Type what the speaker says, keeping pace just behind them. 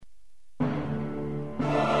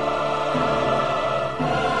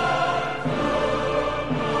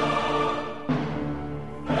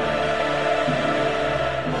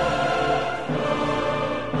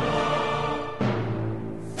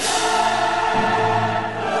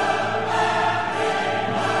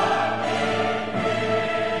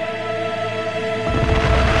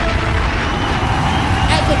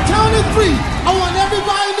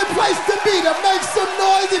to make some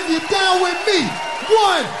noise if you're down with me.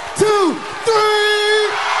 1, 2, 3.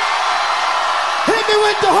 Hit me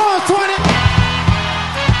with the horn, 20.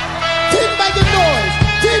 Keep making noise.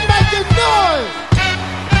 Keep making noise.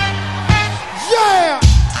 Yeah.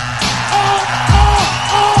 Oh, oh,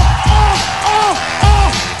 oh, oh, oh, oh.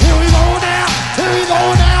 Here we go now. Here we go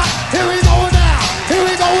now. Here we go now. Here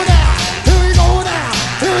we go now. Here we go now.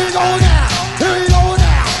 Here we go now. Here we go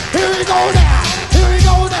now. Here we go now. Here we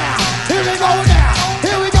go now. Here we go now.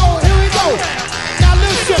 Here we go. Here we go. Now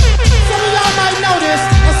listen. Some of y'all might know this,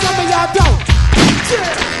 and some of y'all don't.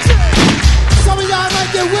 Some of y'all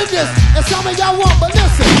might get with this, and some of y'all won't. But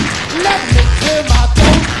listen, let me clear my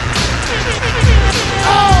throat.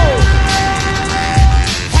 Oh,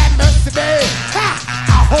 have mercy, babe. Ha!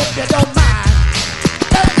 I hope you don't mind.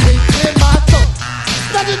 Let me clear my throat.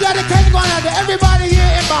 Special dedication going out to everybody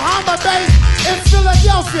here in Bahama Bay, in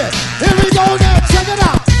Philadelphia. Here we go now. Check it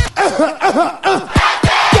out.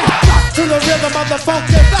 Rock to the rhythm of the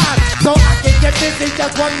funky vibe, so I can get busy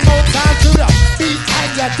just one more time to the beat,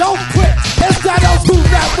 and you don't quit. It's that old school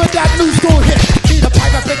rap with that new school hit. Need a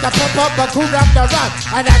pipe, I pick the pump up, a cool rap the rhyme,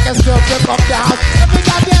 and I can still rip up the house. Every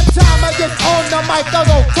goddamn time I get on the mic, I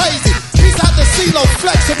go crazy. Peace out to CeeLo,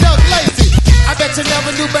 Flex, and Doug Lazy. I bet you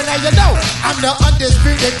never knew, but now you know I'm the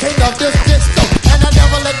undisputed king of this disco, and I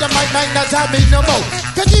never let the mic magnetize me no more.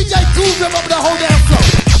 Cause DJ Cool rip up the whole damn flow.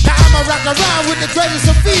 Now I'ma rock around with the greatest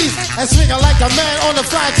of ease and swing like a man on the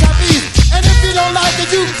flying trapeze. And if you don't like it,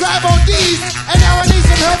 you can grab on these. And now I need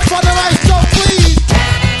some help for the right stroke, please.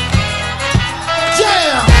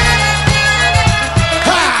 Jam!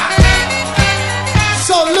 Ha!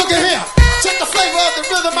 So look at here. Check the flavor of the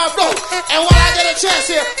rhythm I wrote. And when I get a chance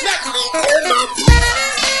here, let me hold my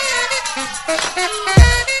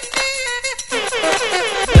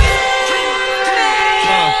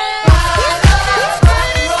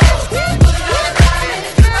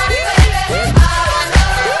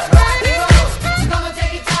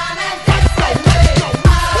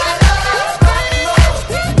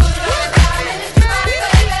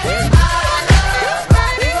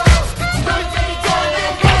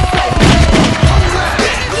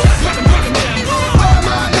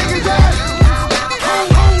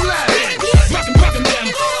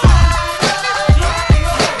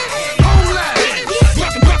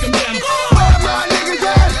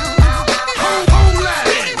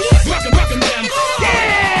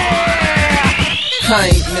I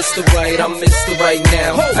ain't Mr. Right, I'm Mr. Right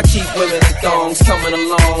now. I keep women in thongs coming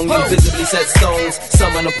along. You visibly set stones,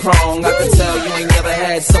 some in a prong. I can tell you ain't never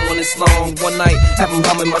had someone this long. One night, have them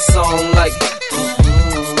humming my song like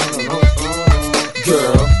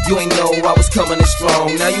girl, you ain't know I was coming in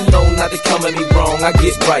strong. Now you know not to come at me wrong. I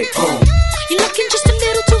get right, You're looking just a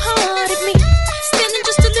little too hard at me, standing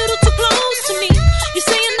just a little too close to me. You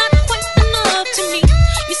say you're not quite enough to me.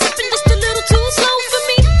 You sipping just a little too slow for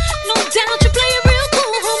me. No doubt you play it real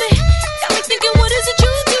cool, homie. Got me thinking, what is it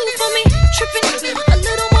you do for me? Tripping a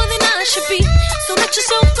little more than I should be. So let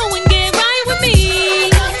yourself go and get right with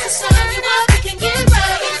me. To sign you up, we can get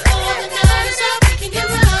right. Before the night is up, we can get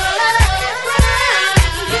right.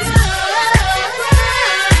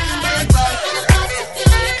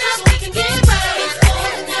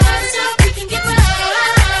 We can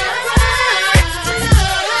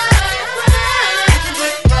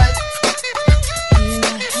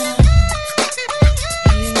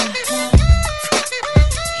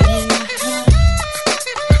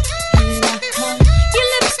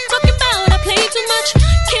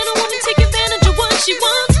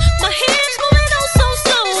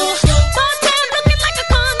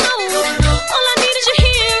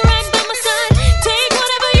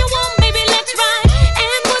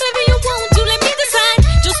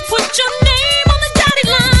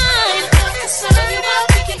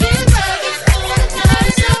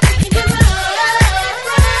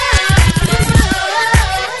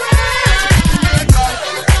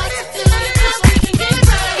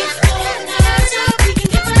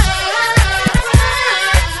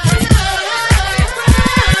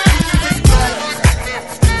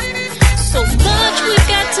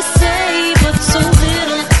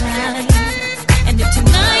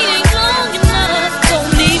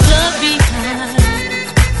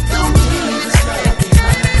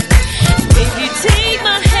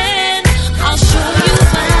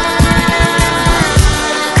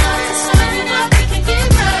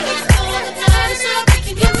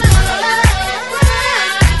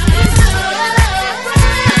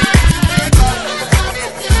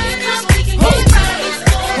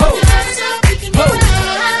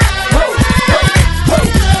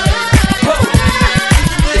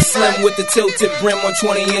tilted brim on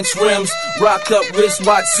 20-inch rims. Rocked up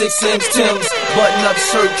wristwatch, 6-inch Timbs. Button up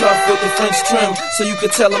shirt cuff with the French trim, so you can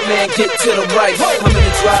tell a man get to the right. I'm in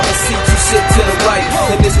the driver's seat, you sit to the right.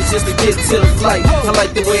 And this is just to get to the flight. I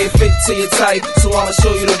like the way it fit to your type, so I'ma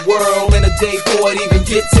show you the world in a day before it even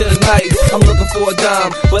get to the night. I'm looking for a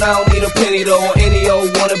dime, but I don't need a penny though, or any old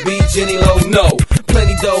wannabe Jenny Low. No,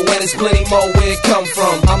 plenty dough and it's plenty more where it come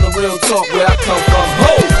from. I'm the real talk where I come from.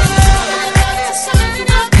 Ho!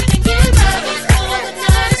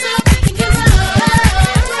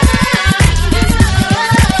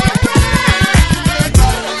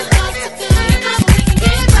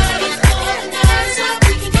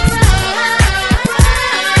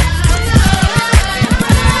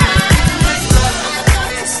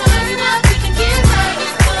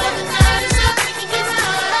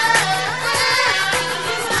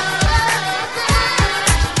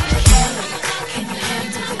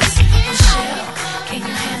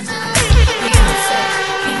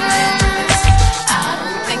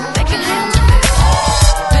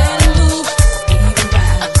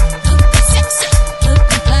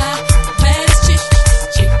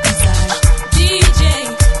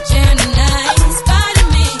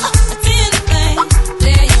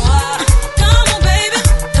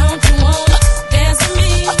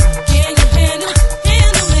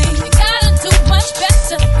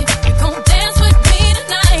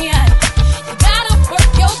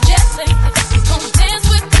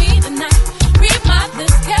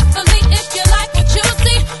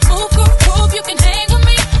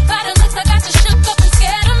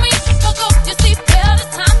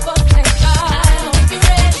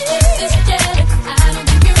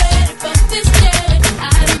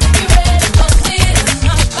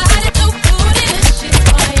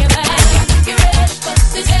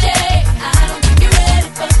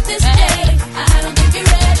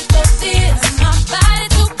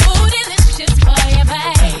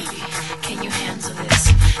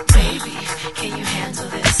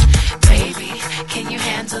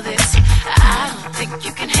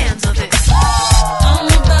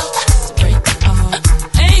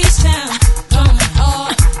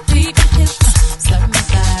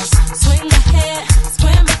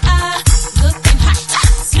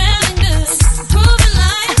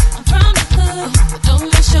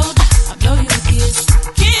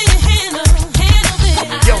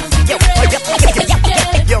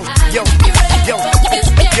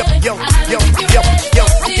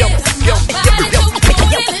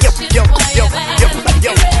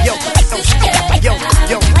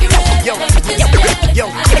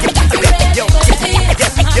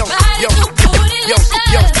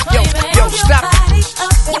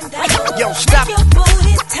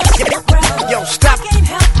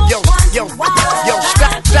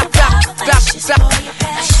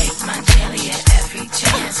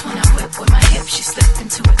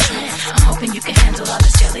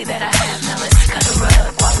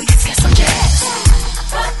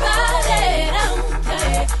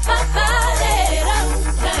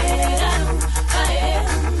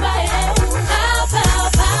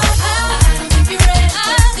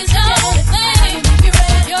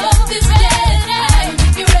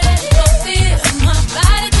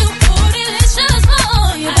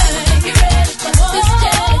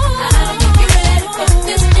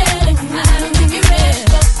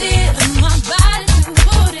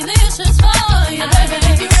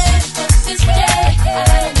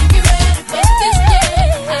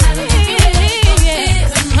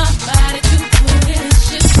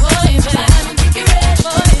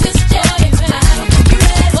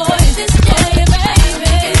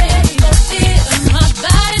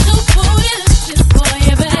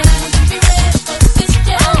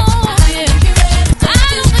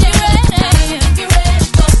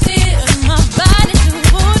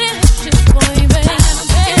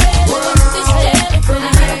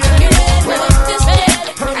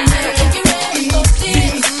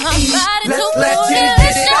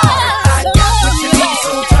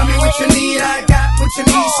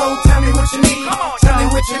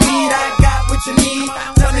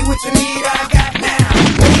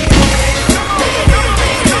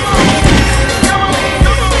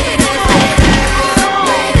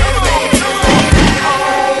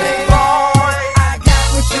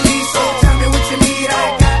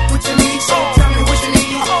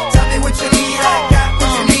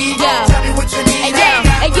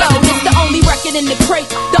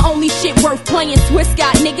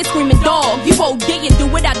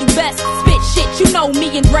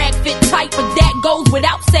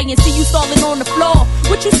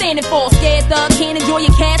 What you standing for? Scared thug, can't enjoy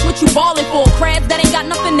your cash. What you ballin' for? Crabs that ain't got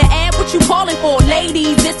nothing to add. what you calling for.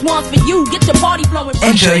 Ladies, this one's for you. Get your party flowing.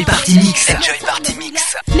 Enjoy Party Mix. Enjoy Party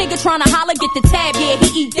Mix. Nigga tryna holler, get the tab, yeah,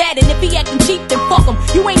 he eat that. And if he acting cheap, then fuck him.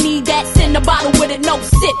 You ain't need that. Send a bottle with it, no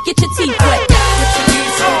sip. Get your teeth wet. What you need,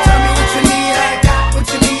 so tell me what you need. I got what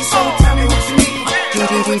you need, so tell me what you need.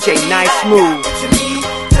 DJ Nice Smooth. What you need,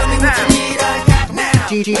 tell me what you need. I got now.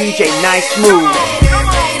 DJ Nice Smooth.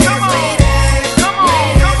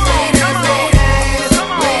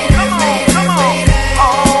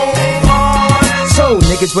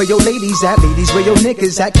 Niggas where your ladies at, ladies where your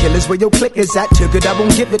niggas at, killers where your clickers at. Took it, I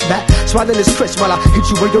won't give it back. Swallow this crisp while I hit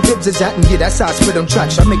you where your ribs is at. And yeah, that's how I spit on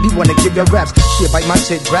tracks. I make me wanna give your raps. Shit, bite my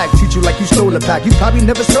shit, drag, treat you like you stole a pack. You probably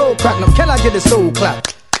never sold crack. Now can I get a soul clap?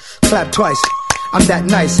 Clap twice. I'm that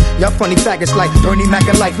nice. Y'all funny faggots like Bernie Mac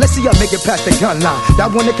and life. Let's see y'all make it past the gun line.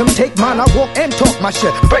 Y'all wanna come take mine? I walk and talk my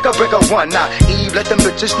shit. Break up one now. Eve, let them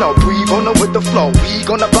bitches know. Breathe on them with the flow. We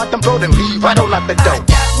gonna block them, blow them, leave right on out the door. I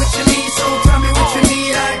got what you need, so tell me what you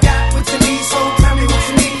need. I got what you need, so tell me what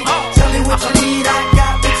you need. Tell me what you need. I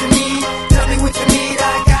got what you need. Tell me what you need.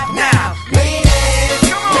 I got now. Ladies,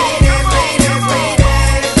 ladies, ladies, ladies,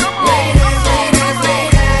 ladies, ladies, ladies,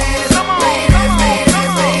 ladies.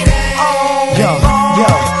 Yo,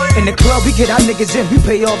 in the club we get our niggas in, we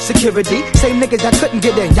pay off security. Same niggas that couldn't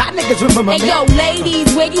get in, y'all niggas remember me. Hey yo,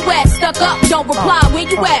 ladies, where you at? Stuck up, don't reply, where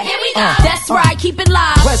you at? Here we go. That's right, keep it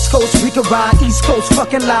live. West Coast, we can ride, East Coast,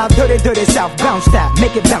 fucking live. Dirty, dirty South, bounce that,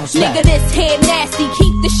 make it bounce back. Nigga, this head nasty,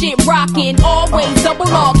 keep the shit rockin'. Always double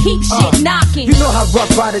R, keep shit knockin'. You know how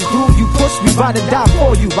rough riders do, you push, we ride or die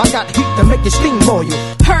for you. I got heat to make you steam for you.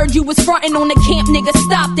 Heard you was frontin' on the camp, nigga,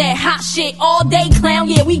 stop that hot shit all day, clown,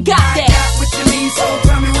 yeah, we got that. I got what you need, so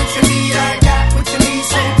tell me what you need. I got what you need,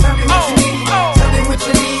 so tell me what you need. Tell me what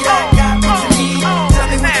you need. I got what you need. Tell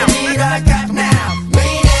me what you need. I got now.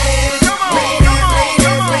 Ladies, ladies,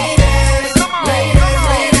 ladies, ladies, ladies,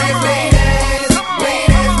 ladies,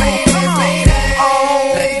 ladies, ladies, ladies.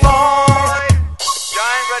 Hey boy,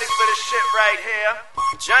 y'all ain't ready for this shit right here.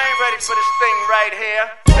 Y'all ain't ready for this thing right here.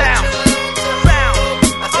 Down, down,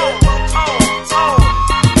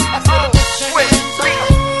 switch,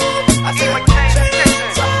 even Kane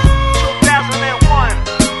Dixon, 2001,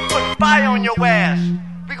 put fire on your ass.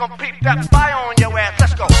 We gon' peep that fire on your ass.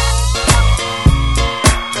 Let's go.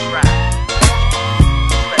 Just right.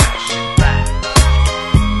 Let that shit ride.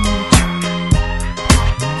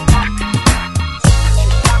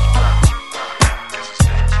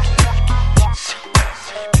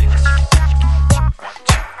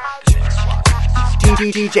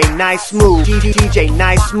 DJ Nice Smooth. DJ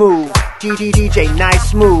Nice Smooth. DJ Nice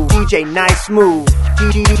Smooth. DJ Nice Smooth.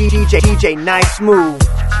 DJ Nice Smooth.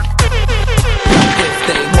 If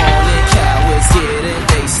they want it, cowards get it.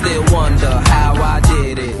 They still wonder how I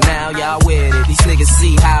did it. Now y'all with it. These niggas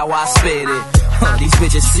see how I spit it. These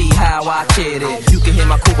bitches see how I kid it. You can hear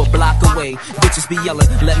my coupe a block away. Bitches be yelling,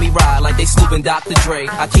 let me ride like they snooping Dr. Dre.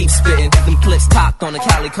 I keep spitting, them clips cocked on the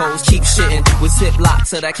calicos. Keep shitting with zip locks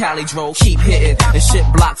to that Cali dro. Keep hitting and shit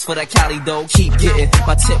blocks for that Cali dough. Keep getting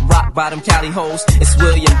my tip rock by them Cali hoes. It's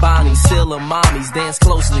William Bonnie, still them mommies. Dance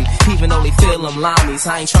closely, even though they feel them limeys.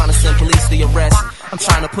 I ain't trying to send police to your arrest. I'm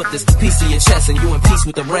trying to put this piece in your chest and you in peace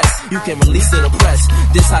with the rest. You can release to the press.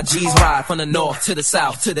 This how G's ride from the north to the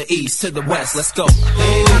south to the east to the west. Let's go. Baby,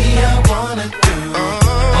 I wanna do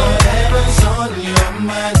whatever's on your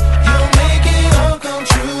mind. You'll make it all come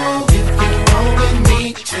true if you roll with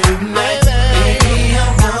me tonight. Baby, I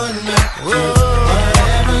wanna do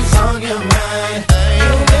whatever's on your mind.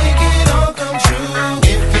 You'll make it all come true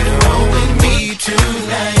if you roll with me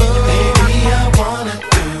tonight. Baby, I wanna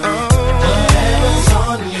do whatever's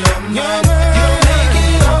on your mind. You'll make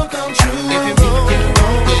it all come true if you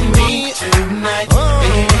roll with me tonight.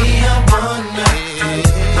 Baby, I wanna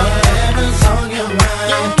whatever's on your mind,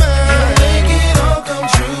 you'll make it all come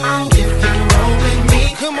true if you roll with me.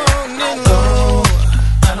 Come on and low.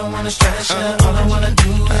 I don't wanna stress you, all I wanna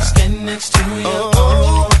do is get next to you.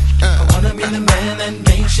 Oh, I wanna be the man that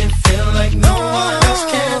makes you feel like no one else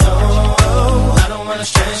can. Oh, I don't wanna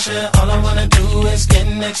stress you, all I wanna do is get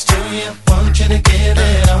next to you. Want you to give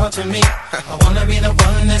it all to me. I wanna be the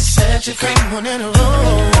one that sets you free. One in a row.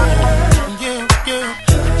 You.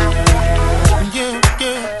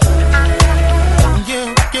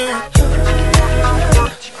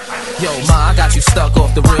 Yo, ma, I got you stuck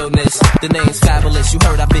off the realness. The name's fabulous, you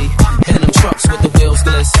heard I be in them trucks with the wheels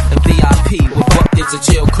gliss. And VIP with buckets of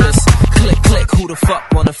Jill Chris. Click, click, who the fuck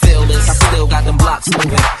wanna feel this? I still got them blocks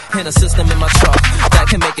moving. And a system in my truck that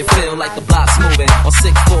can make it feel like the block's moving. On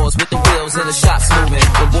 6 4s with the wheels and the shots moving.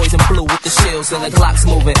 The boys in blue with the shields and the Glock's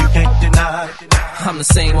moving. You can't deny. I'm the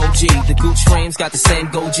same OG, the Gooch frames got the same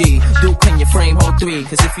goatee. Duke, can your frame hold 3?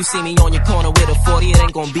 Cause if you see me on your corner with a 40, it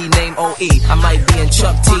ain't gonna be named OE. I might be in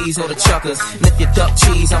Chuck T's or the Chuckers. And if you duck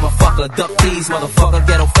cheese, I'm a fucker. Duck these, motherfucker,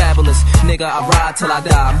 ghetto fabulous. Nigga, I ride till I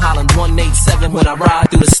die. I'm hollering 187 when I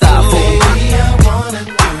ride through the style. Baby, I wanna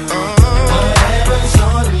do whatever's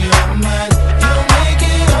on your mind. You'll make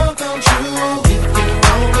it all come true if you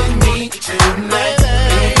roll with me tonight.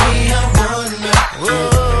 Baby, I wanna do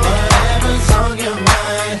whatever's on your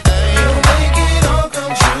mind. You'll make it all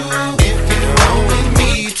come true if you roll with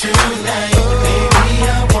me tonight. Baby,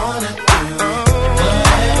 I wanna do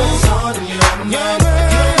whatever's on your mind.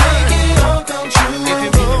 You'll make it all come true if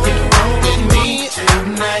you roll with me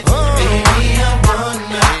tonight. Baby, I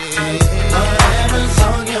wanna do whatever's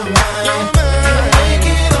on your mind. You'll make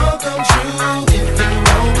it all come true if you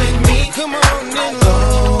roll with me. Come on,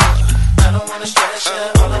 oh, I don't wanna stress you.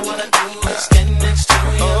 All I wanna do is get next to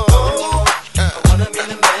you. Oh, I wanna be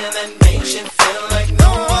the man that makes you feel like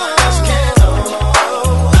no one else can.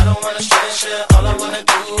 Oh, I don't wanna stress you. All I wanna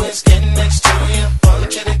do is get next to you.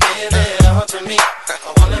 Want you to give it all to me. I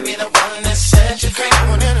wanna be the one that set you free.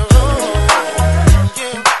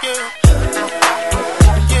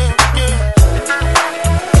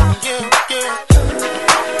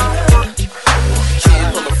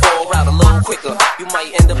 You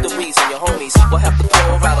might end up the reason your homies will have to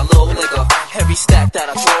pour out a little liquor. Every stack that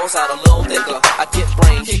I throws out a little thicker. I get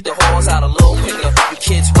brain, kick the halls out a little quicker. You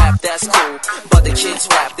kids rap, that's cool, but the kids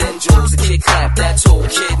rap, then jewels. The kid clap, that tool,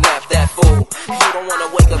 kidnap that fool. You don't wanna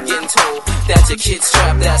wake up getting told that your kid's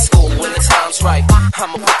trapped at school. When the time's right,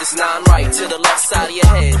 I'ma put this 9 right to the left side of your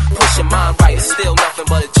head. Push your mind right, it's still nothing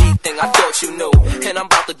but a G thing I thought you knew. And I'm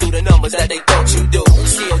about to do the numbers that they thought you do.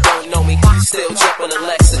 Still don't know me, still jumping the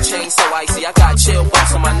Lex. The chain so icy, I got chill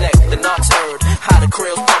bumps on my neck. The knobs heard, how the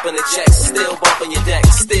krill's pumping the checks. Still bumping your deck,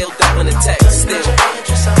 still dumping the text. Still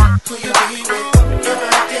Who you be with? You're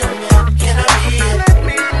right there, man. Can I be it? Let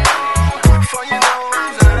me know. For you know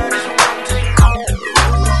I just want to go.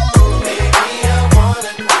 Baby, I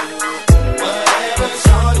wanna do whatever's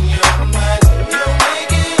on your mind. You'll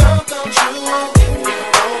make it all come true if you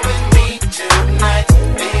roll with me tonight.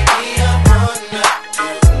 Baby, I wanna do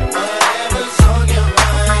whatever's on your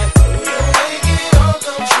mind. You'll make it all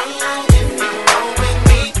come true if you roll with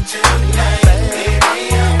me tonight. Baby,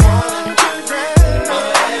 I wanna do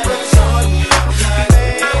whatever's on your mind.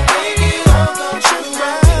 You'll make it all come true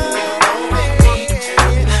if you roll with me tonight.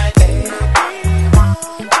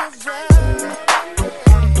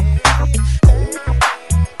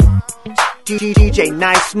 DJ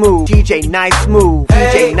Nice Smooth, DJ Nice Smooth,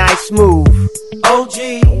 DJ Nice Smooth. OG,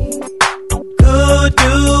 could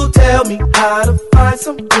you tell me how to find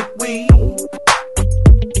some good weed?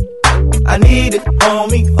 I need it,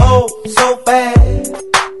 homie, oh so bad.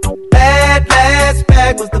 That last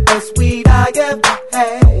bag was the best weed I ever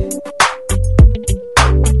had.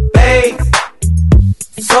 Bass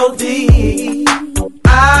so deep,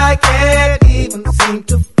 I can't even seem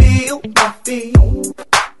to feel my feet.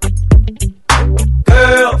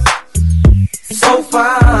 Girls so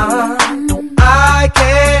fine, I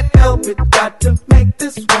can't help it, got to make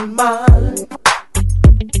this one mine.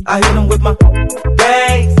 I hit 'em with my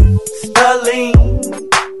gangsta-lean.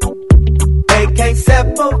 They can't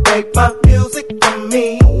separate my music from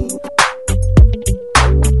me.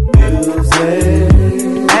 Music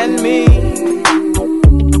and me.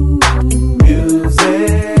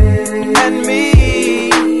 Music and me.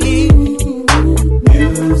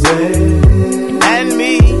 Music and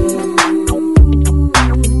me.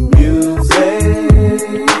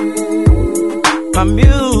 My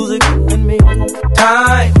music and me.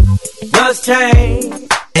 Time does change.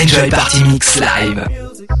 Enjoy Party Mix Live.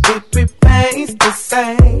 It remains the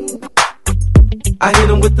same. I hit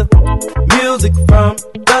 'em with the music from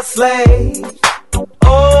the slaves.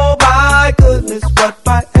 Oh my goodness, what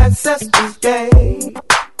my ancestors gave.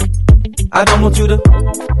 I don't want you to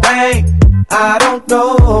think I don't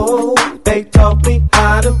know. They taught me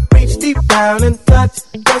how to reach deep down and touch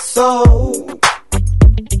the soul.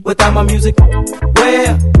 Without my music,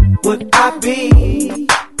 where would I be?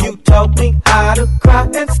 You taught me how to cry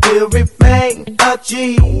and still remain a G.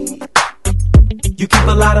 You keep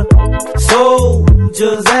a lot of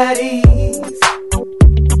soldiers at ease,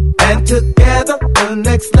 and together the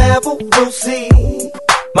next level we'll see.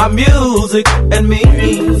 My music and me,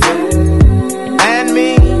 and me,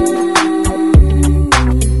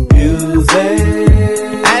 music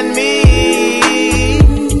and me,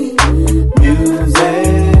 music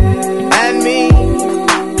and me,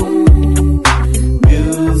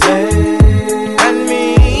 music and me,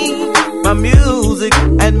 my music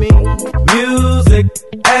and me.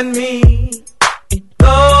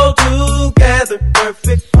 has a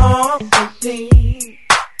perfect harmony.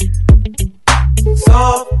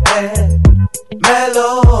 Soft and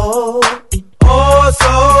mellow. Oh,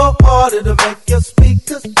 so hard to make your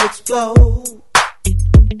speakers explode.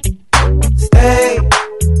 Stay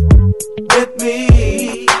with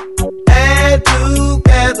me, and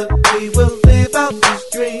together we will live out this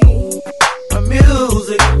dream.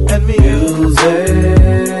 Music and me, music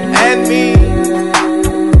and me,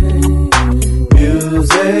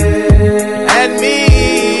 music and me,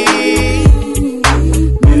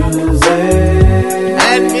 music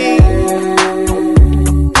and me,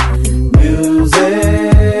 music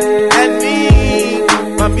and me,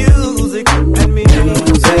 my music and me,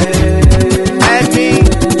 music and me,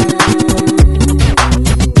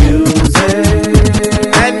 music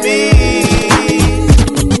and me.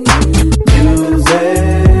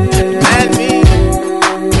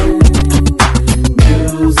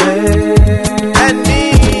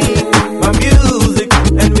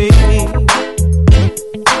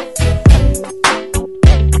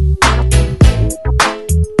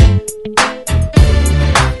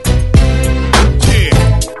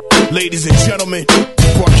 Ladies and gentlemen,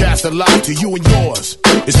 broadcast alive to you and yours.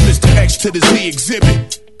 It's Mr. X to the Z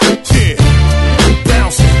exhibit. Yeah,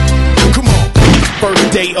 bouncing. Come on.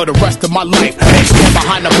 First day of the rest of my life. I stand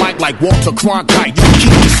behind the mic like Walter Cronkite. You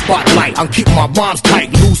keep the spotlight. I'm keeping my bombs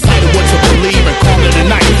tight. Lose sight of what to believe and call it a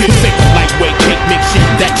night. Get sick of lightweight, can't make shit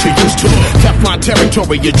that you're used to. Teflon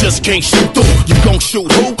territory, you just can't shoot through. You gon' shoot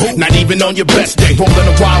who? Not even on your best day. Rolling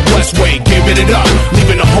the Wild West way, giving it up.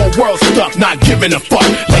 Leaving the whole world stuck, not giving a fuck.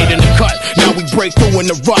 Late in the cut, now we break through in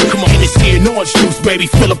the rut. Come on, Hennessy and orange juice, baby,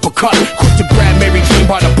 fill up a cup. Quick to grab Mary Jane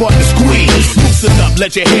by the butt and squeeze. Loosen up,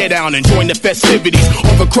 let your hair down and join the festivities.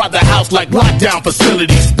 Overcrowd the house like lockdown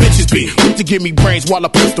facilities. Bitches be quick to give me brains while I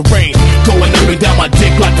push the rain. Going up and down my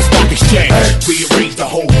dick like the stock exchange. Rearrange the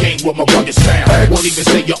whole game with my rugged sound. Won't even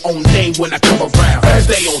say your own name when I come around.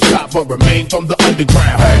 Stay on top but remain from the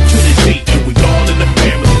underground. To the Z and we all in the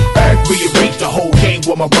family. Rearrange the whole game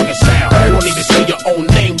with my rugged sound. Won't even say your own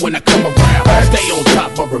name when I come around. Stay on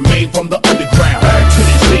top but remain from the underground. To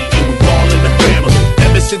the Z and we all in the family.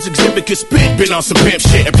 Ever since Exhibit could spit, been on some pimp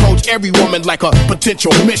shit. Approach every woman like a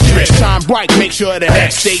potential mistress. Shine bright, make sure that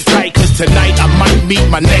X stay tight. Cause tonight I might meet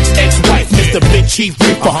my next ex-wife, Mr. Big Chief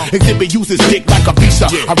Reaper. Exhibit uses dick like a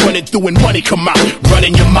visa. I run it through and money come out. Run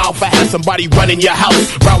in your mouth, I have somebody run in your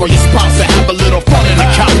house. Row your spouse and have a little fun in the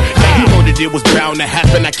couch. Now you know that it was bound to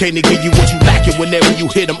happen. I can't give you what you lacking whenever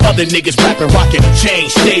you hear them other niggas rapping, rocking.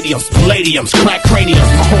 Change stadiums, palladiums, crack craniums.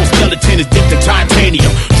 My whole skeleton is dipped in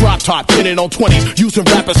titanium. Drop top, 10 on 20s. Using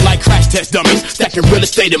rappers like crash test dummies. Stacking real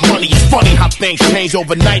estate and money. It's funny how things change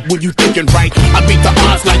overnight when you thinking right. I beat the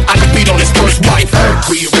odds like I beat on his first wife.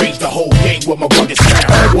 Rearrange the whole game with my rugged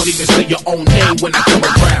sound. Won't even say your own name when I come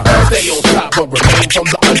around. Stay on top but remain from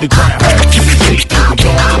the underground. To the Z, we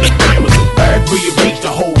all in the family. Rearrange the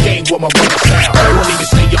whole game with my rugged sound. Won't even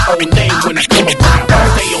say your own name when I come around.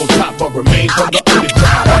 Stay on top but remain from the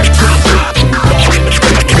underground. To the Z, we all in the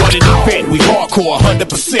family. What an event, we hardcore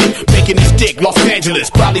 100%. Making this dick, Los Angeles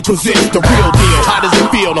probably presents the real deal. How does it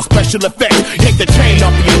feel? No special effects. Yank the chain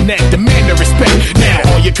off of your neck, demand the respect. Now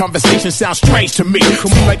all your conversations sound strange to me.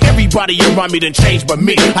 Seem like everybody around me done changed but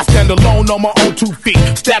me. I stand alone on my own 2 feet.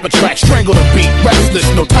 Stab a track, strangle the beat. Restless,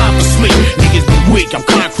 no time for sleep. Niggas be weak, I'm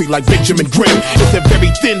concrete like Benjamin Grimm. It's a very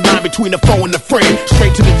thin line between the foe and the friend.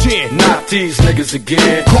 Straight to the gym. Not these niggas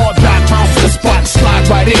again. Call back, bounce to the spot and slide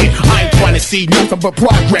right in. I ain't trying to see nothing but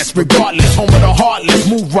progress. Regardless, home of the heartless.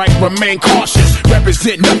 Move right, remain cautious.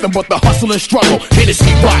 Represent nothing but the hustle and struggle.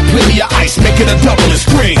 Hennessy rock, plenty of ice, make it a double and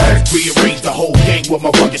scream. Rearrange the whole game with my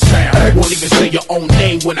rugged sound. Won't even say your own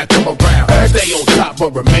name when I come around. Stay on top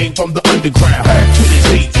but remain from the underground. To the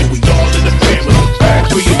Z and we all in the family.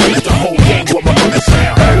 Rearrange the whole game with my rugged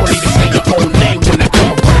sound. Won't even say your own name when I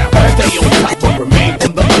come around. Stay on top but remain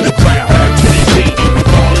from the underground. To the Z and we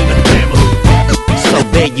all in the family. So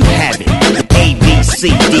there you have it. A, B,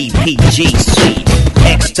 C, D, P, G, C.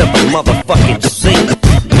 X to the motherfucking Z.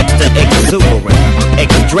 Mr. Exuberant,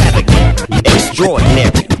 extravagant,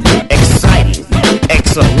 extraordinary, exciting,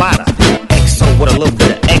 X-a-lotta, X with a little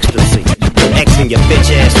bit of ecstasy. Xing your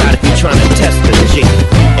bitch ass out if you trying to test the G.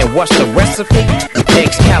 And what's the recipe?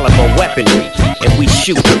 Excalibur weaponry, and we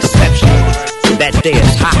shoot exceptionally. That day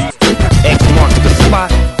is hot. X marks the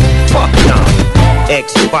spot. Fuck nah.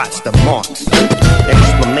 X spots the marks.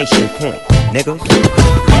 Exclamation point, niggas.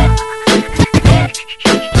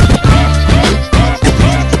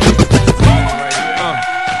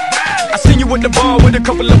 With the bar with a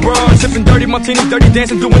couple of bras, sipping dirty martinis, dirty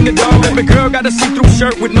dancing, doing the dog. Baby girl got a see-through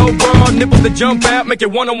shirt with no bra, nipples to jump out, make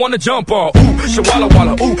it wanna jump off. Ooh, shawala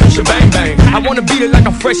walla, ooh, shabang bang. I wanna beat it like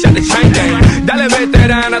I'm fresh out the chain gang. Dale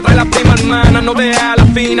veterana, trae la prima hermana. No deja la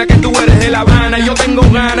fina que tú eres de La Habana. Yo tengo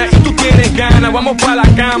ganas y tú tienes ganas. Vamos pa' la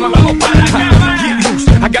cama, vamos pa' la cama. Get loose.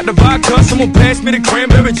 I got the vodka, someone pass me the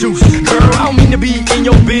cranberry juice. Girl, I don't mean to be in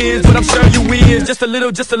your biz, but I'm sure you is. Just a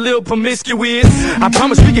little promiscuous. I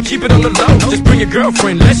promise we can keep it on the low. Just bring your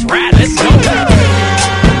girlfriend, let's ride, let's go.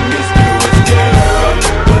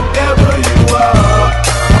 Whatever you are,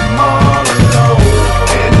 I'm all alone,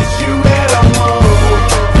 and it's you that I want.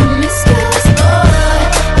 Promiscuous boy,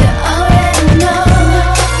 you already know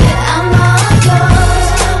that I'm all yours.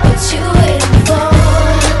 What you waiting for?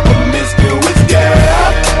 Promiscuous girl,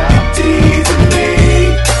 you teasing me.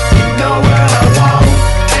 You know what I want,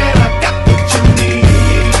 and I got what you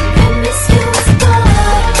need. Promiscuous boy,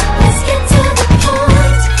 let's get to the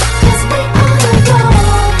point, 'cause we on the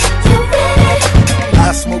road. You ready? I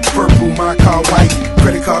smoke purple, my car white.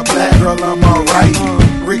 Credit card black, girl, I'm alright.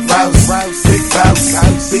 Rick Rouse, big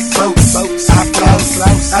house, big boats. I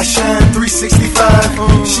flouse, I shine 365.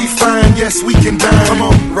 She fine, yes, we can dine. Come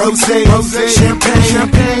on, rose,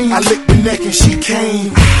 champagne. I lick the neck and she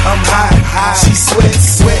came. I'm high, she sweat.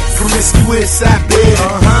 Promiscuous, I bet.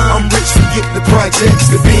 I'm rich, forget the projects.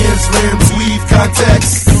 The Benz, rims, weave,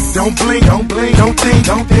 contacts. Don't blink, don't think.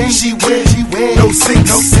 She wet, no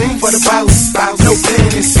sinks. For the bounce, no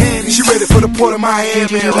panties. She ready for the Port of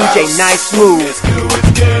Miami. DJ Nice Smooth.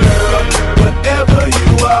 Whatever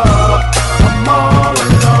you are, I'm all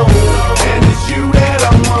alone, and it's you that I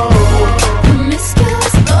want.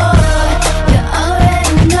 Promiscuous boy, you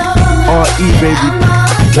already know R.E. baby, I'm all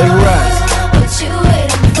let it yours. rise. What you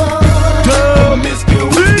waiting for?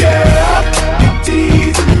 Promiscuous girl, you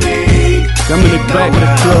teasing me. I'm in the back of the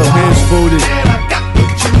club, hands folded, And I got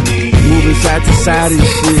what you need. moving side to side and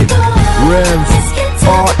shit. Rev,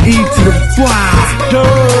 R.E. to the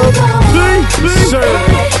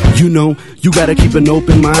You know, you gotta keep an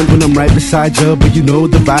open mind when I'm right beside you, but you know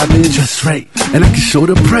the vibe is just right. And I can show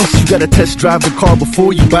the price. You gotta test drive the car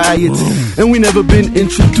before you buy it. And we never been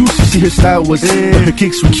introduced. You see her style was in, but her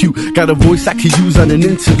kicks were cute. Got a voice I could use on an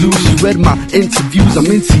interlude. She read my interviews. I'm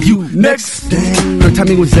into you. Next, damn, her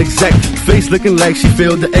timing was exact. Face looking like she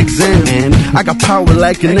failed the exam. And I got power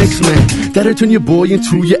like an X-Man. That'll turn your boy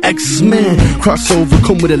into your X-Man. Crossover,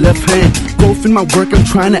 come with a left hand. Growth in my work, I'm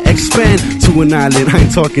trying to expand to an island. I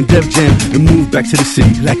ain't talking Def Jam. And move back to the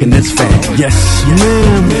city like a Nets fan. Yes,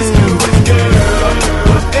 ma'am.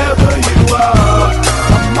 Whatever you are,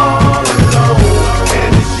 I'm all alone,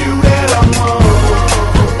 and it's you that I want.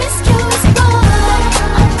 Promiscuous boy,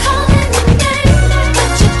 I'm calling your name,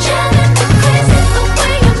 but you're driving me crazy the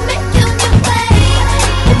way you're making your way.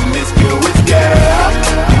 Promiscuous girl,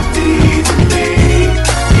 you teasing me.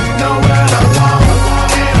 You know what I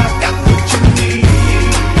want, and I got what you need.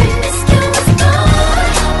 Promiscuous boy,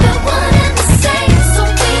 we're one and the same, so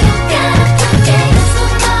we don't gotta play games no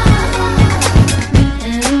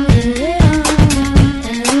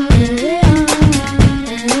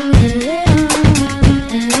All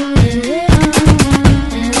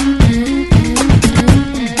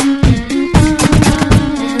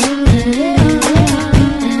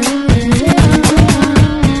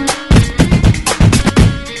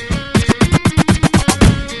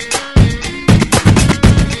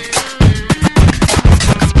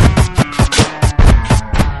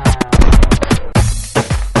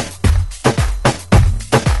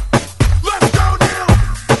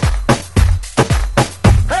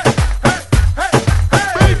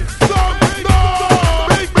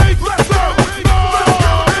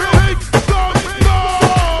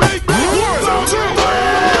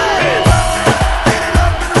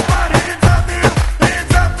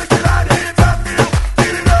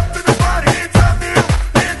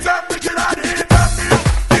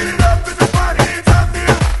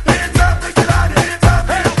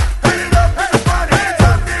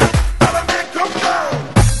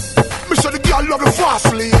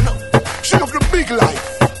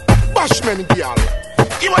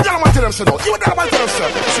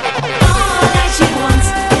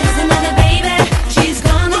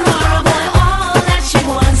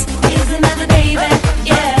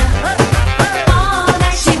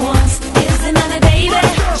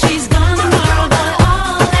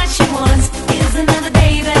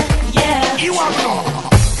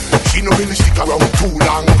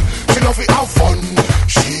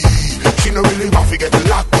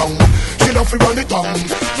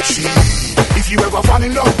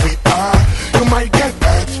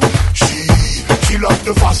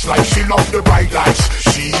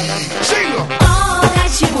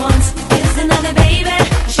she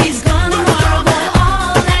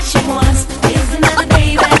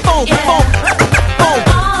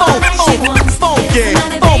wants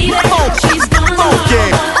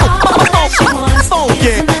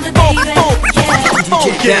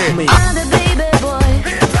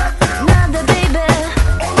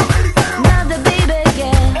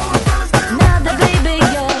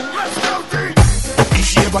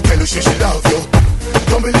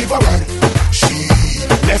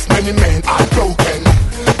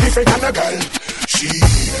a girl.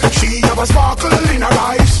 She have a sparkle in her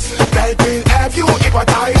eyes that will have you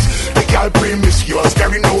hypnotized. The girl promiscuous,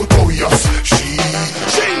 very notorious. She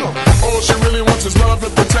all she really wants is love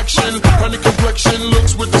and protection. Honey complexion,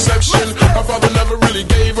 looks with deception. Her father never really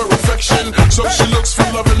gave her affection, so she looks for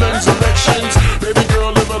love and learns erections. Baby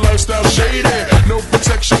girl, live a lifestyle shady. No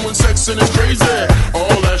protection when sexing is crazy.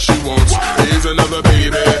 All that she wants is another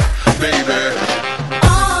baby, baby.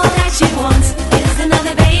 All that she wants is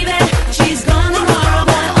another baby. She's gone tomorrow,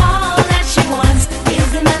 but all that she wants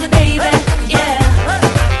is another baby. Yeah.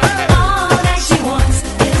 All that she wants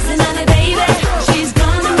is another baby. She's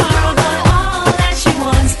gone tomorrow, but all that she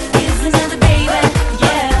wants is another baby.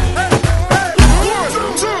 Yeah.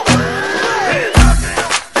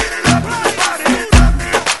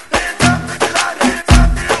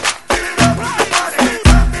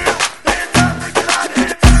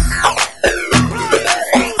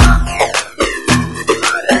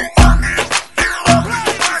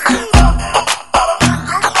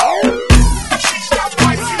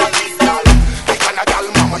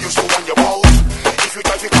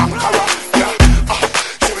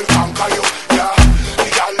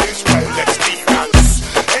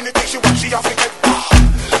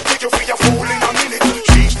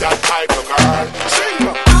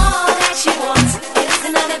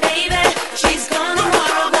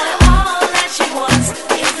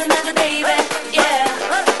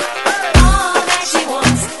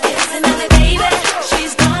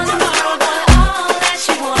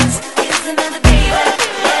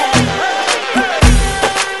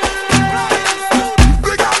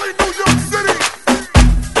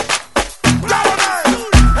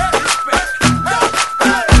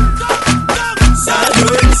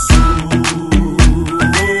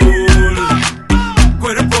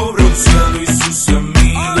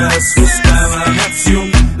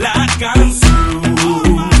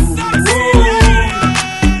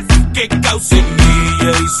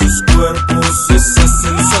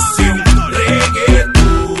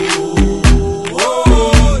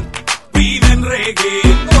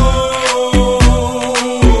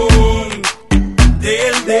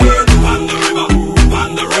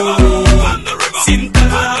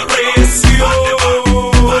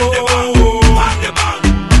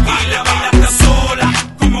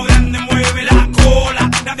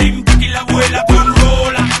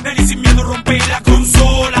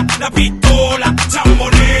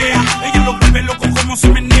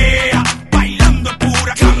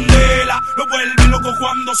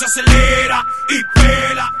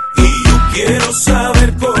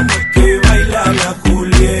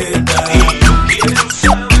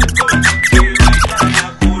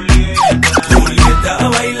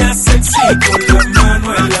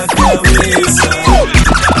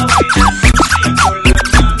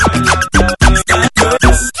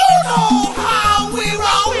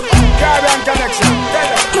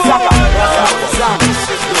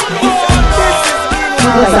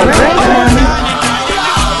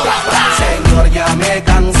 Señor, ya me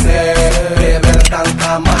cansé de ver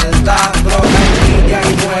tanta maldad, droga, envidia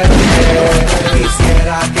y muerte.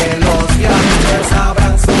 Quisiera que los diablos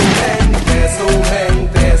abran su mente, su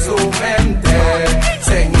mente, su mente.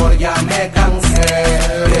 Señor, ya me cansé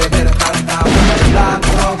de ver tanta maldad,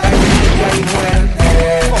 droga, envidia y muerte.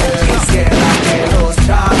 Quisiera que los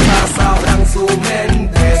chatas abran su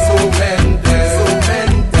mente, su mente, su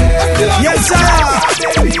mente. Yes, sir.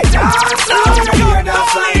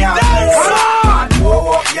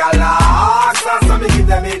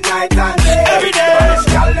 Midnight and day. Every day.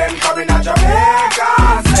 Y'all them coming to Jamaica.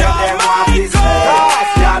 Say them want this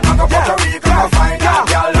place. Y'all back to Puerto Rico. Find out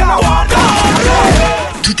y'all them want.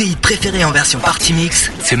 Tous tes hits préférés en version Party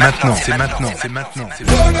Mix, c'est maintenant, c'est maintenant, c'est maintenant.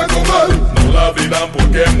 Van a comer, no la dirán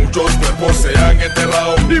porque muchos cuerpos se han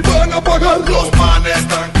enterrado y van a pagar. Los manes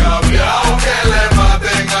tan cabreados que le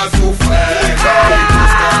maten a su frente y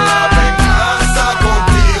buscan la venganza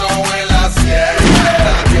contigo en la sierra.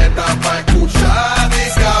 La dieta pa' escuchar y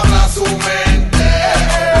se habla su mente.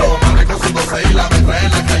 Los manes con su 12 y la metra en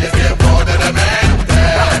la calle, tiempo de demente.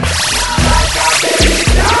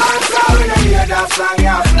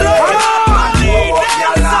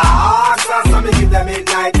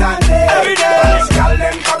 Midnight and day. Every day. Y'all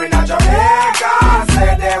them coming to Jamaica.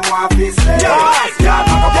 Say them want this place. Y'all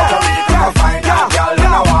back to Puerto Rico. Find out y'all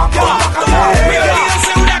them want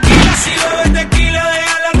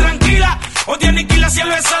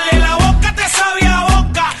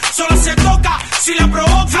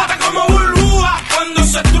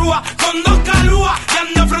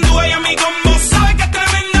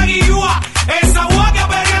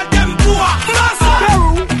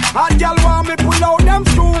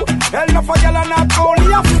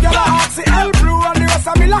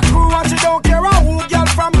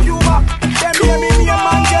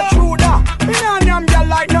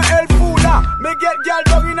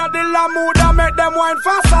la muda, make them wine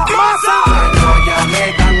faster, faster. Bueno, ya me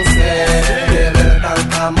cansé de ver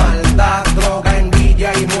tanta maldad, droga,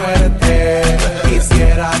 envidia y muerte.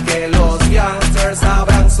 Quisiera que los youngsters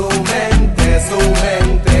abran su mente, su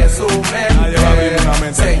mente, su mente.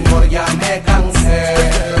 Señor, ya me cansé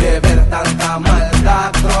de ver tanta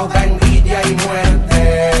maldad, droga, envidia y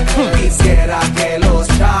muerte. Quisiera que los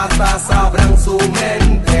chatas abran su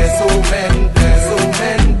mente, su mente, su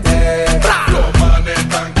mente. Los manes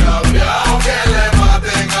tan cabreados que le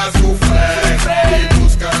maten a su friend y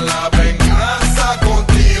buscan la venganza con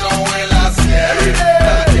tiro en la sien.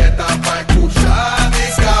 La dieta pa' escuchar,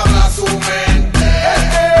 dice habla su mente.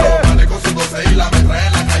 Los manes con sus 12 y la metra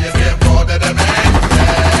en la calle es tiempo de demente.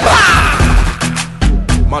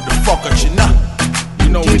 Motherfucker, you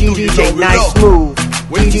know we do, you know we Nice know. Move.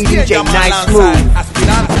 DJ Nice Move.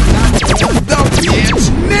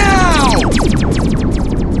 Now!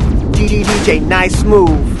 DJ Nice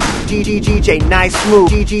Move. DJ Nice Move.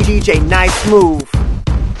 DJ Nice Move.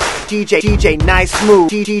 DJ Nice Move.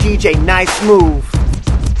 DJ Nice Move.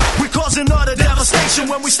 We causing utter devastation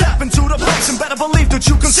when we step into the place, and better believe that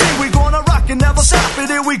you can see we gonna rock and never stop it.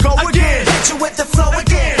 Here we go again. Hit you with the flow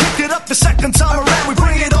again. Pick it up the second time around. We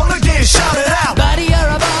bring it on again. Shout it out. Buddy, you're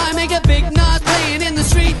a boy, make a big noise, playing in the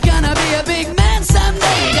street. Gonna be a big man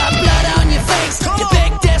someday. You got blood on your face, you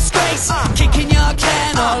big disgrace, kicking your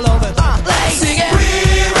can all over the place. Sing it.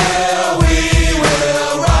 We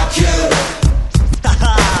will rock you.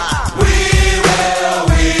 We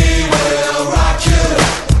will rock you.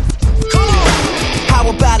 How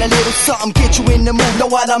about a little something, get you in the mood? Know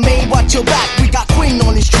what I mean? Watch your back, we got Queen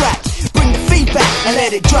on this track. Bring the feedback and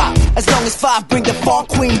let it drop. As long as 5 bring the funk,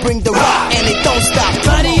 Queen bring the rock, and it don't stop.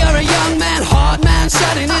 Buddy, you're a young man, hard man,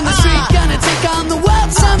 shouting in the street. Gonna take on the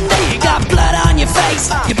world someday. You got blood on your face,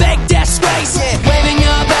 you big disgrace, waving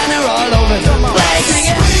your banner all over the place. Sing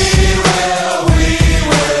it. We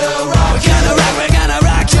will rock you. We're gonna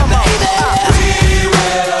rock you, baby. We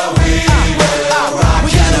will rock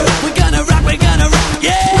you. We're gonna rock,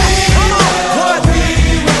 yeah.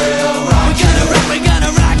 We're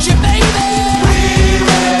gonna rock you, baby.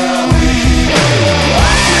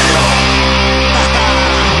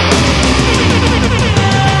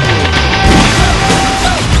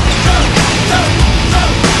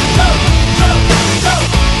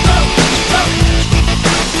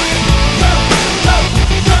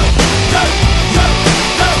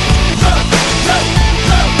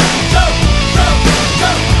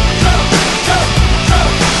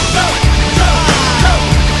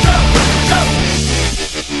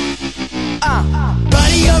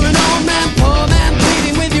 Buddy, you're an old man, poor man,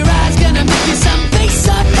 pleading with your eyes, gonna make you some face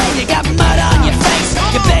someday. You got mud on your face,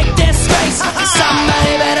 you big disgrace.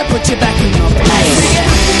 Somebody better put you back in your place. Yeah.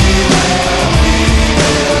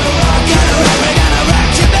 We're gonna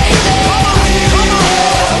rock you, baby.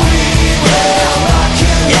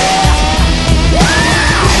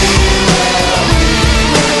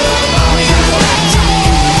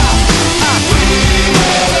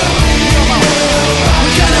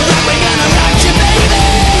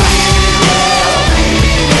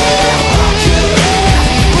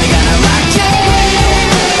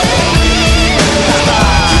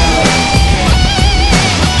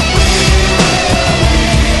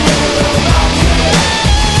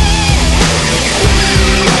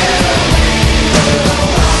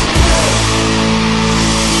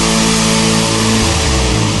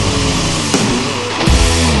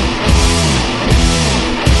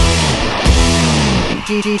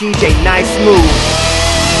 DJ Nice Move.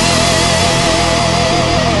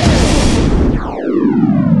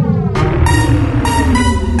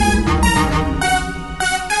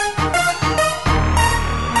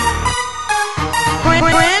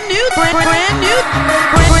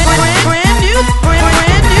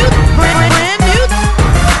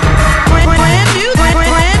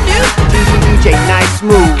 DJ Nice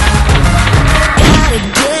Move. Gotta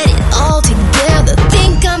get it all together.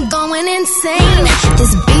 Think I'm going insane.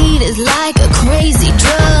 This beat is like a crazy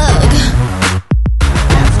drug.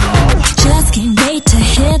 Just can't wait to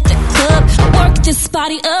hit the club. Work this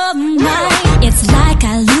body of mine. It's like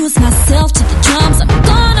I lose myself to the drums. I'm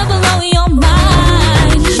gonna blow your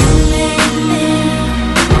mind. You make me,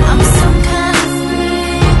 I'm some kind of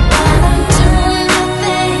freak. While I'm doing the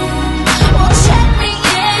thing, won't check me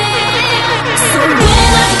in. So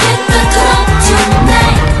when I get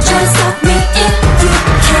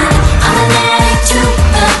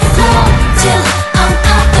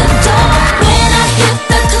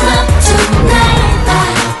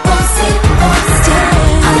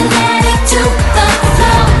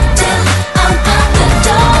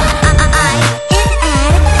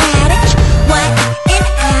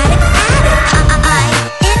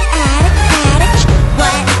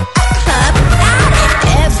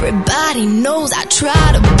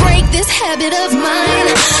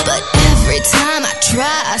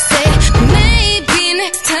say maybe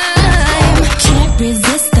next time. Can't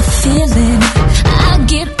resist the feeling. I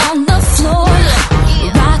get on the floor.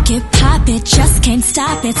 Rock it, pop it, just can't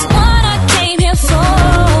stop. It's what I came here for.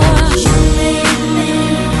 You made me.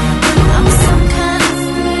 I'm some kind of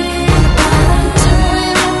freak, but I'm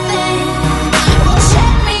doing a thing.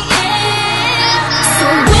 Check me in. So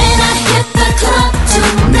when I hit the club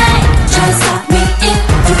tonight, try to stop me if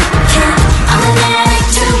you can. I'm allergic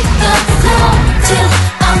to the floor till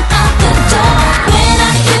I'm out the door. When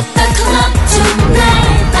I hit the club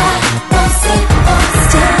tonight, I won't sit or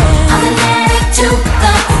stay. I'm allergic to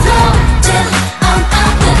the floor till I'm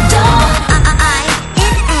out the door.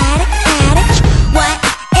 What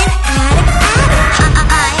an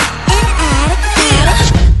addict.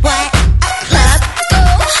 What club go?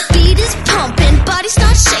 Beat is pumping, body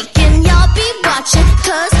start shaking. Y'all be watching,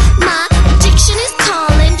 'cause my addiction is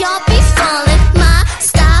calling. Y'all be falling. My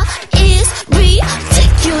style is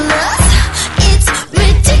ridiculous. It's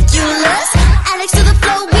ridiculous. Alex to the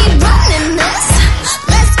floor, we running this.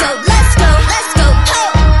 Let's go, let's go, let's go.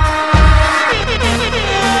 Hey.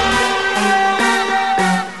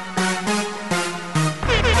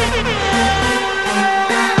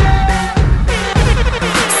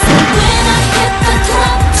 So when I hit the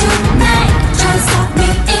club tonight, try to stop me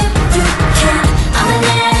if you can. I'm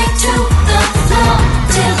allergic to the floor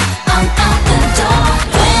till I'm out the door.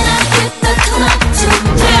 When I hit the club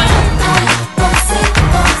tonight, I won't sit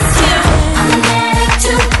or stay. I'm allergic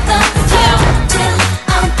to the floor till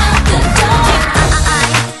I'm out the door.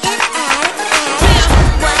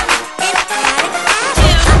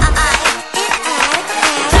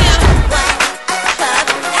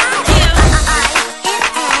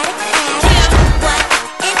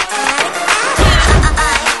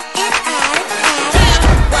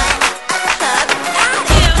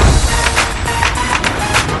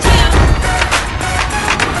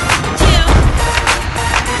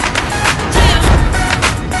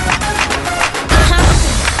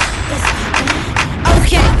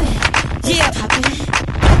 Okay, yeah.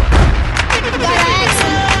 Gotta ask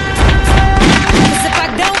you. 'Cause if I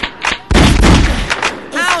don't,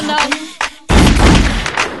 I don't know.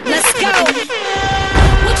 Let's go.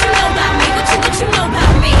 What you know about me? What you know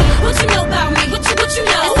about me? What you know about me? What you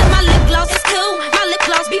know? They said my lip gloss is cool. My lip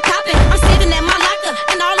gloss be popping. I'm standing at my locker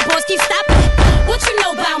and all the boys keep stopping. What you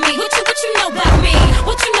know about me? What you know about me?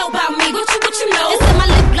 What you know about me? What you know? They said my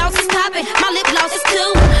lip gloss is popping. My lip gloss is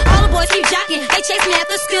cool. All the boys keep jocking. They chase me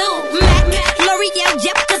after school. Mac, L'Oreal,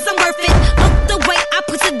 yep, 'cause I'm worth it. Look the way I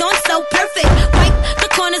put it on so perfect. Wipe the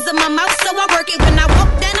corners of my mouth so I work it. When I walk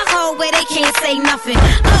down the hallway, they can't say nothing.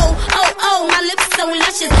 Oh, my lips so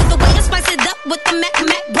luscious. The way I spice it up with the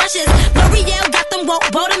Mac brushes. L'Oreal got them woke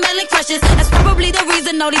watermelon crushes. That's probably the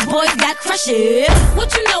reason all these boys got crushes. What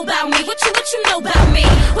you know about me? What you know about me?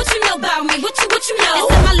 What you know about me? What you know?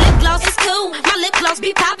 They said my lip gloss is cool. My lip gloss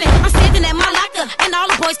be popping. I'm standing at my locker and all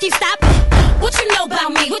the boys keep stopping. What you know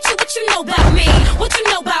about me? What you know about me? What you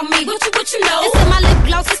know about me? What you know? They said my lip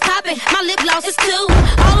gloss is popping. My lip gloss is cool.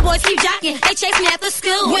 All the boys keep jocking. They chase me after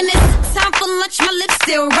school. When it's time for lunch, my lips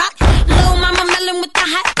still rock. Little mama melon with the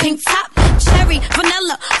hot pink top. Cherry,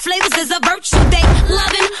 vanilla, flavors is a virtue. They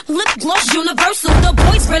loving lip gloss universal. The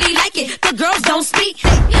boys really like it. The girls don't speak.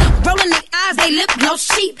 They rolling their eyes. They lip gloss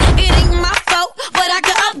cheap. It ain't my fault, but I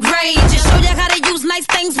could upgrade. Just show you how to use nice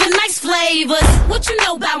things with nice flavors. What you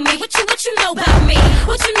know about me? What you know about me?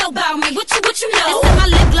 What you know about me? What you know? They said my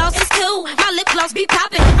lip gloss is cool. My lip gloss be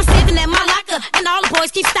popping. I'm standing at my locker and all the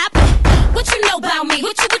boys keep stopping. What you know about me?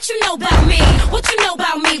 What you know about me? What you know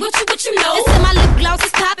about me? What you know? They said my lip gloss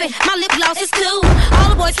is popping. My lip gloss is cool. All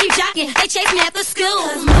the boys keep jocking. They chase me after school.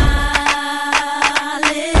 'Cause my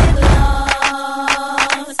lip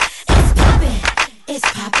gloss is popping. It's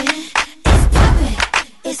popping. It's popping.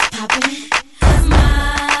 It's popping. 'Cause my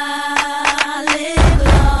lip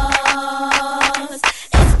gloss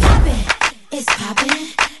is popping. It's popping.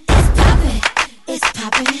 It's popping. It's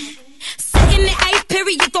popping. Sitting in 8th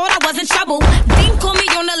period, thought I was in trouble. Dame called me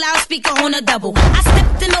on the loudspeaker on a double. I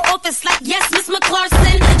stepped in the office like, yes, Miss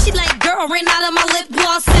McClarson. She like, girl, ran out of my lip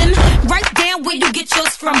glossing. Write down where you get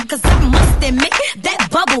yours from, 'cause I must admit that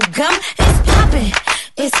bubble gum is popping.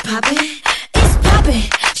 It's popping. It's popping.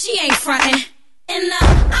 She ain't frontin'. And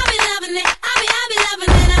I be loving it. I be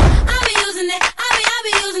loving it. I be using it. I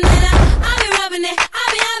be using it. I be rubbing it. I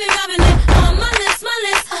be rubbing it. On my lips, my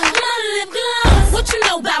lip gloss. What you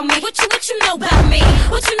know about me? What you know about me?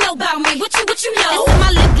 What you know about me? What you know? They said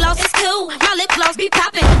my lip gloss is cool. My lip gloss be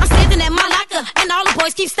popping. I'm standing at my locker and all the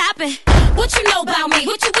boys keep stopping. What you know about me?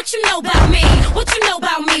 What you know about me? What you know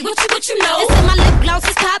about me? What you know? They said my lip gloss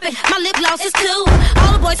is popping. My lip gloss is cool.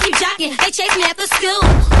 All the boys keep jocking. They chase me after school.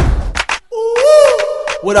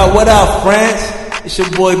 What up, France? It's your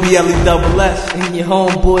boy BLE-SS. And your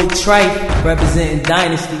homeboy Trife, representing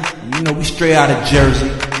Dynasty. You know, we straight out of Jersey.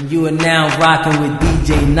 And you are now rocking with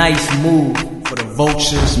DJ Nice Move. For the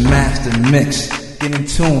Vultures Master Mix. Get in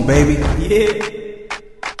tune, baby. Yeah.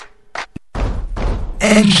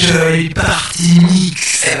 Enjoy Party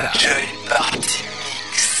Mix. Enjoy Party Mix.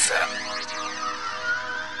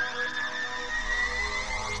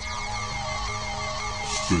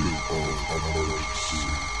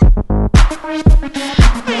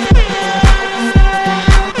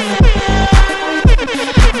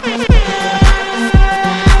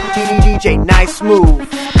 DJ Nice Move.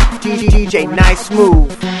 DJ Nice Move.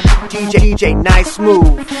 DJ Nice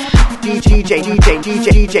Move.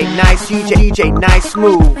 DJ Nice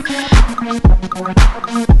Move.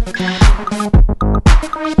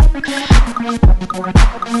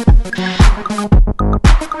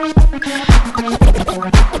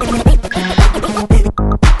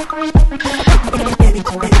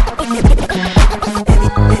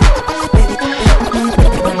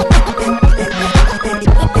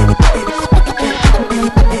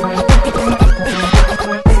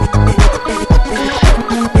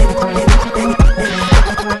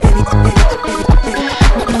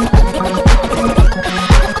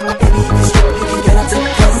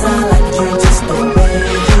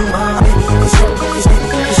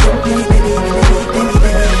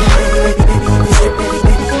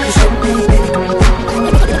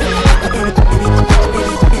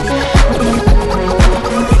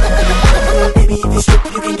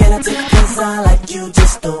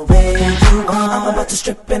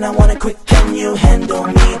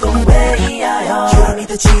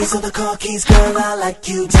 Keys, girl, I like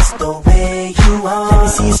you just the way you are. Let me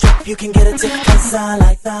see you strip, you can get a tip, cause I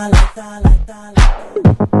like that, like that, like that, like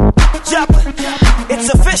that. Jump, it's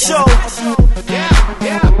official.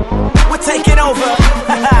 We're taking over.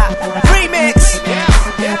 Remix.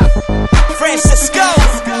 Francisco.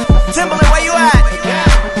 Timberland, where you at?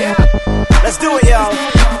 Let's do it, y'all.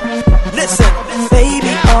 Listen.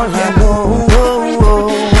 Baby, all I know,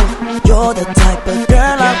 you're the type of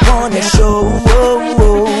girl I wanna show.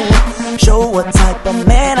 Show what type of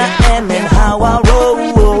man I am and how I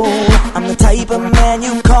roll. I'm the type of man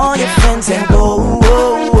you call your friends and go.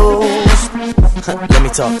 Let me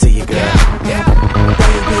talk to you, girl.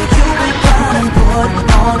 Baby, you ain't gotta put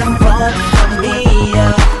on a front for me,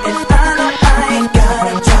 and I know I ain't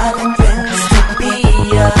gotta try to convince to be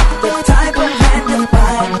the type of man to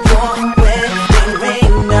buy your wedding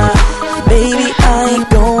ring. Baby, I ain't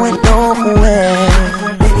going nowhere.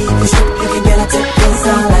 Baby, if you strip, you can get a tip, cause I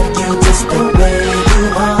like you just the way you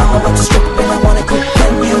are. I'm about to strip and I wanna cook,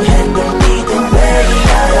 can you handle me the way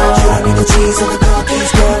I am? You don't need the cheese or the car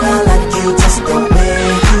keys, girl, I like you just the way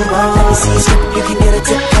you are. Let me see you strip, you can get a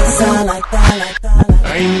tip, cause I like that, like that, like that.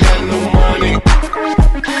 I ain't got no money.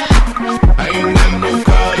 I ain't got no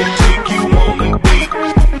car to take you on a date.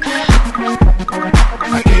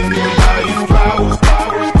 I can't even buy you flowers.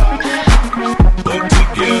 But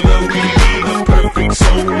together we made a perfect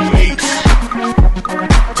soulmate.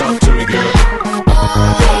 Talk to me, girl.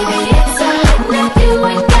 Baby, it's alright now, you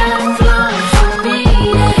ain't got flaws for me.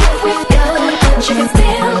 If we go, but you can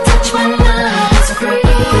still touch my love, it's free.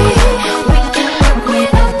 We can work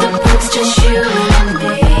without the books, just you and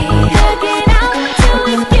me. Hug it out till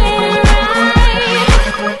we get right.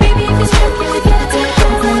 Baby, if you strip, you can get it,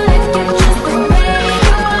 cause I like you just the way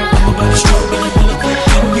you are. Nobody struggling, you look like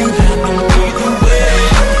you handle me the way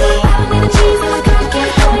you are. I don't need a cheese or a cookie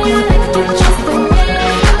for you, like you just the way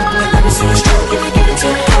you are. Let me see you strip, you can get a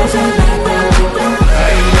tip, cause I like that, like that. I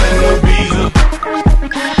ain't got no visa.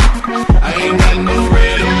 I ain't got no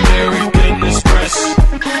red American Express.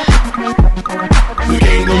 We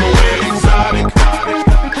can't go nowhere exotic.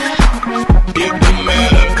 It don't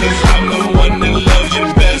matter, cause I'm the one that loves you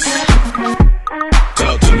best.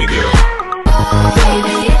 Talk to me, girl.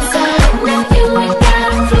 Baby, it's alright now, you ain't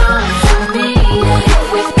got flaws for me. If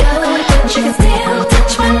we go, but you can still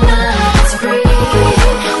touch my love, it's free.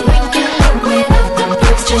 We can work without the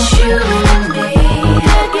books, just you and me.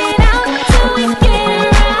 Hug it out till we get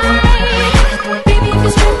right. Baby, if you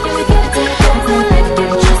strip, you can get it, cause I like you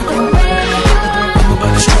just the way you are.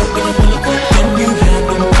 Nobody struggling, you look like you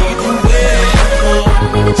handle me the way you are. I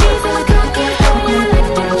don't need a cheese or a cookie for you, like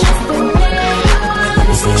you just the way you are. Let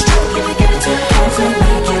me see you strip, you can get a tip, cause I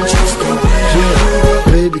like you just the way you are.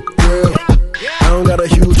 Baby girl, I don't got a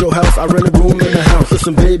huge old house, I rent a room in the house.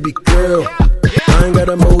 Listen, baby girl, I ain't got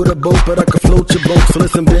a motorboat, but I can float your boat. So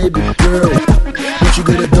listen, baby girl, once you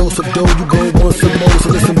get a dose of dough, you gon' want some more. So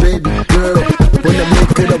listen, baby girl, when I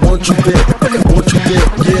make it, I want you there, I want you there,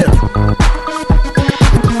 yeah.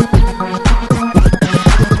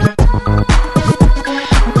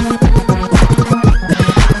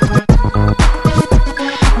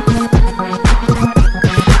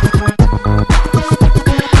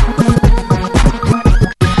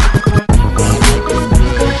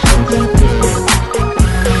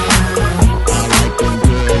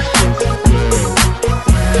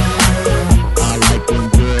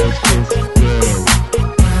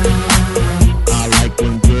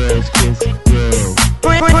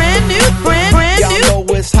 Y'all know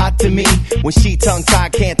it's hot to me when she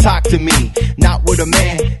tongue-tied can't talk to me. Not with a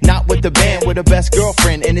man, not with the band, with her best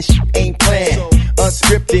girlfriend, and this shit ain't planned.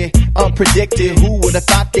 Unscripted, unpredicted, who would've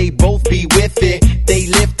thought they'd both be with it? They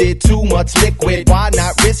lifted too much liquid, why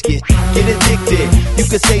not risk it? Get addicted, you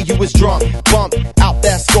could say you was drunk. Bump out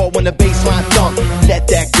that score when the baseline thump. Let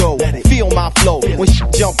that go, feel my flow. When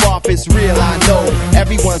shit jump off, it's real, I know.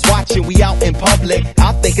 Everyone's watching, we out in public.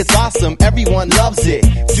 I think it's awesome, everyone loves it.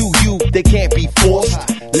 Do you, they can't be forced.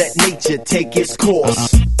 Let nature take its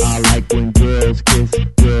course. I like when girls kiss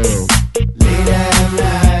girls. Late at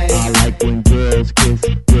night. I like when girls kiss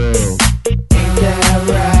girls. Ain't that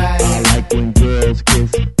right? I like when girls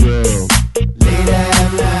kiss girls. Late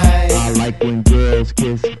at night. I like when girls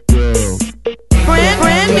kiss girls.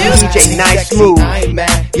 Brand new DJ Nice Smooth. I ain't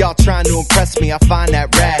mad, y'all trying to impress me, I find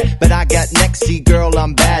that rad. But I got next, see girl,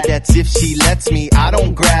 I'm bad. That's if she lets me, I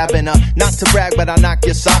don't grab. And not to brag, but I knock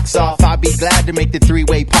your socks off. I'd be glad to make the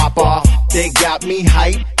three-way pop off. They got me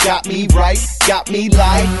hype, got me right, got me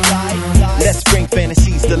light. Let's bring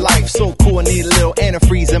fantasies to life. So cool, I need a little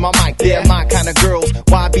antifreeze in my mic. They're my kind of girls,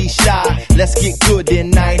 why be shy? Let's get good in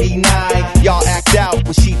 99. Y'all act out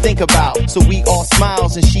what she think about. So we all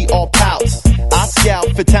smiles and she all pouts. I scout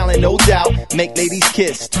for talent, no doubt. Make ladies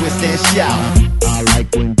kiss, twist and shout. I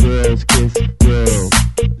like when girls kiss girls.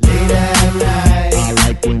 Late at night. I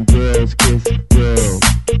like when girls kiss girls.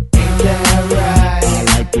 Ain't that right? I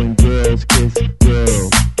like when girls kiss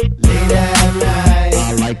girls. Late at night.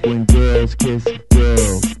 I like when girls kiss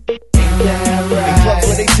girls. In clubs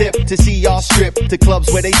where they tip to see y'all strip, to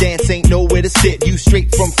clubs where they dance, ain't nowhere to sit. You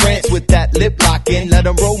straight from France with that lip locking. Let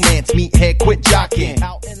them romance, meet head, quit jocking.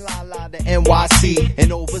 Out in La La, the NYC,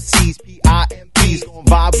 and overseas, PIMPs gon'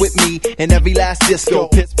 vibe with me in every last disco.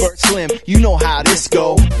 Pittsburgh Slim, you know how this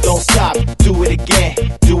go. Don't stop, do it again.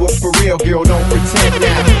 Do it for real, girl, don't pretend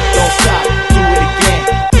now. Don't stop, do it again.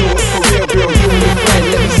 Do it for real, girl, you and your friend.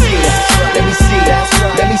 Let me see, let me see,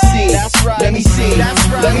 let me see, let me see,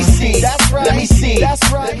 let me see. Let me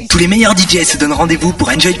see. Tous les meilleurs DJs se donnent rendez-vous pour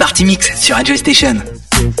Enjoy Party Mix sur Enjoy Station.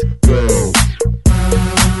 Girl,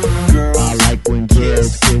 I like when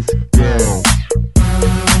girls kiss girl.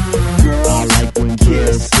 I like when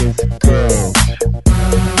girls kiss girl.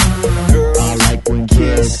 I like when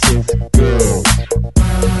girls kiss girl.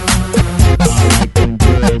 I like when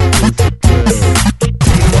girls kiss girl.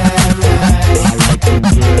 I like when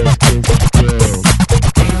girls kiss girl.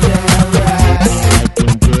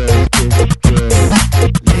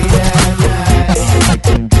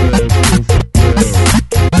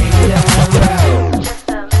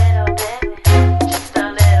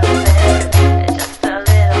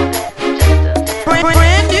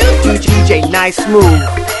 DJ Nice Smooth.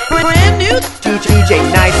 Brand new. DJ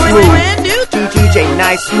Nice Smooth. Brand new. DJ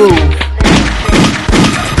Nice Smooth.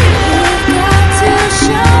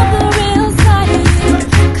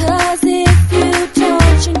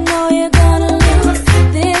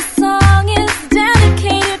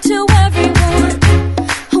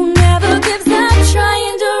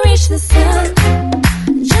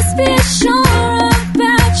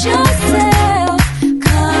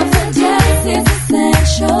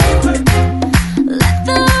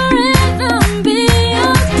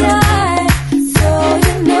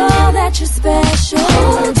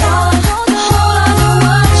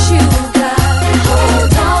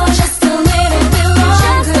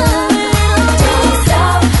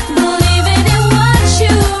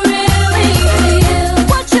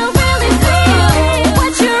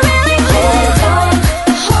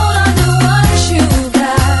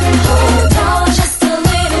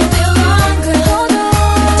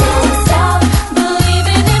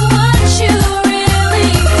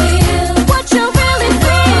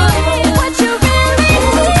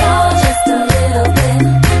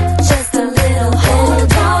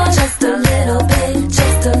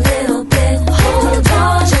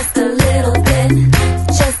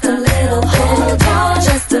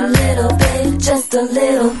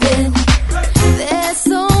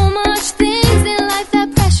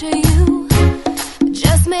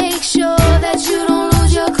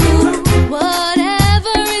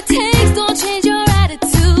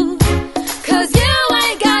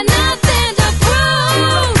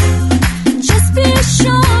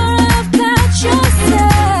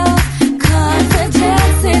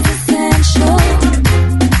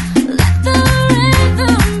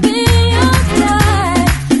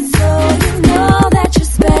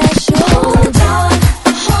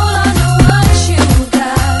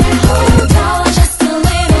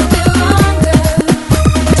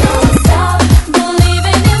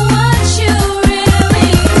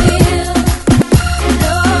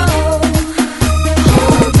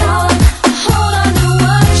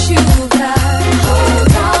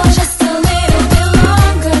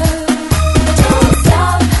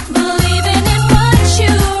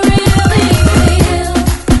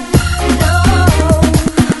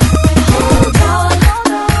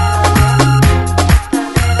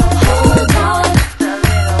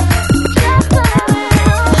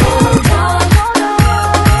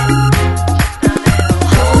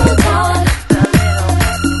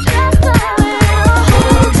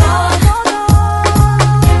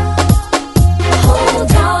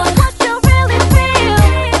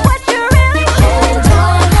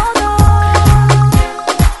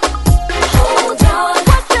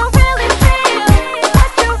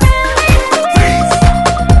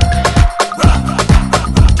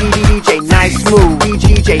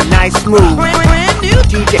 Nice Move.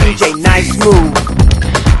 DJ Nice Move.